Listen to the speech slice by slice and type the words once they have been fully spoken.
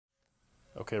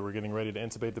Okay, we're getting ready to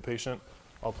intubate the patient.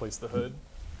 I'll place the hood.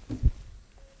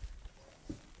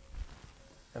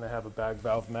 And I have a bag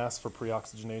valve mask for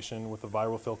pre-oxygenation with a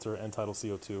viral filter and tidal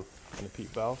CO2 and a PEEP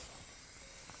valve.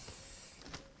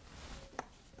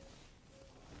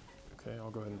 Okay,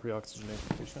 I'll go ahead and pre-oxygenate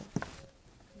the patient.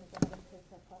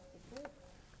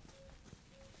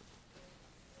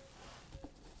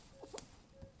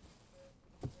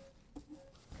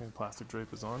 Okay, plastic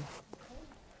drape is on.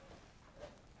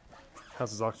 How's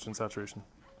his oxygen saturation?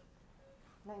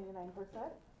 99%.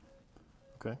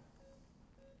 Okay.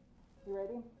 You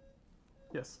ready?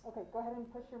 Yes. Okay, go ahead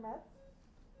and push your meds.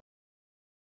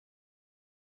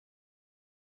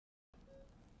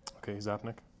 Okay, he's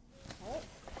apneic. All right.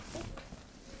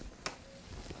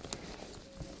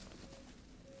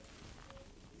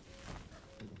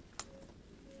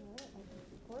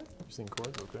 You're seeing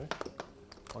cords? Okay.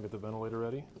 I'll get the ventilator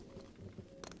ready.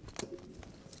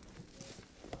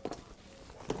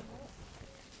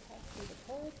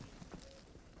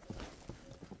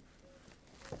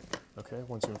 Okay,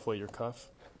 once you inflate your cuff,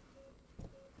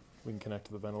 we can connect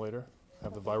to the ventilator. I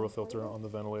have the viral filter on the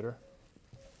ventilator.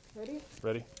 Ready?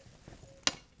 Ready?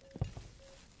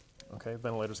 Okay,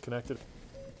 ventilator's connected.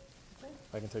 Okay.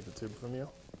 I can take the tube from you.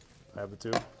 I have the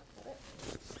tube. Okay.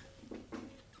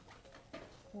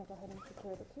 I'm going to go ahead and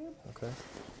secure the tube. Okay.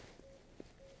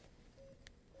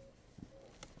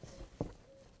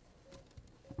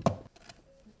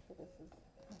 Make sure this is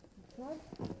nice and snug.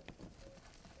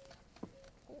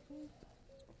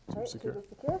 All right, Secure. tube is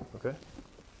secure. Okay.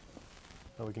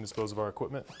 Now we can dispose of our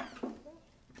equipment.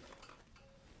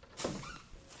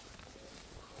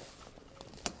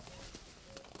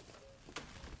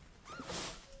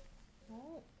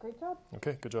 All right, great job.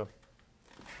 Okay, good job.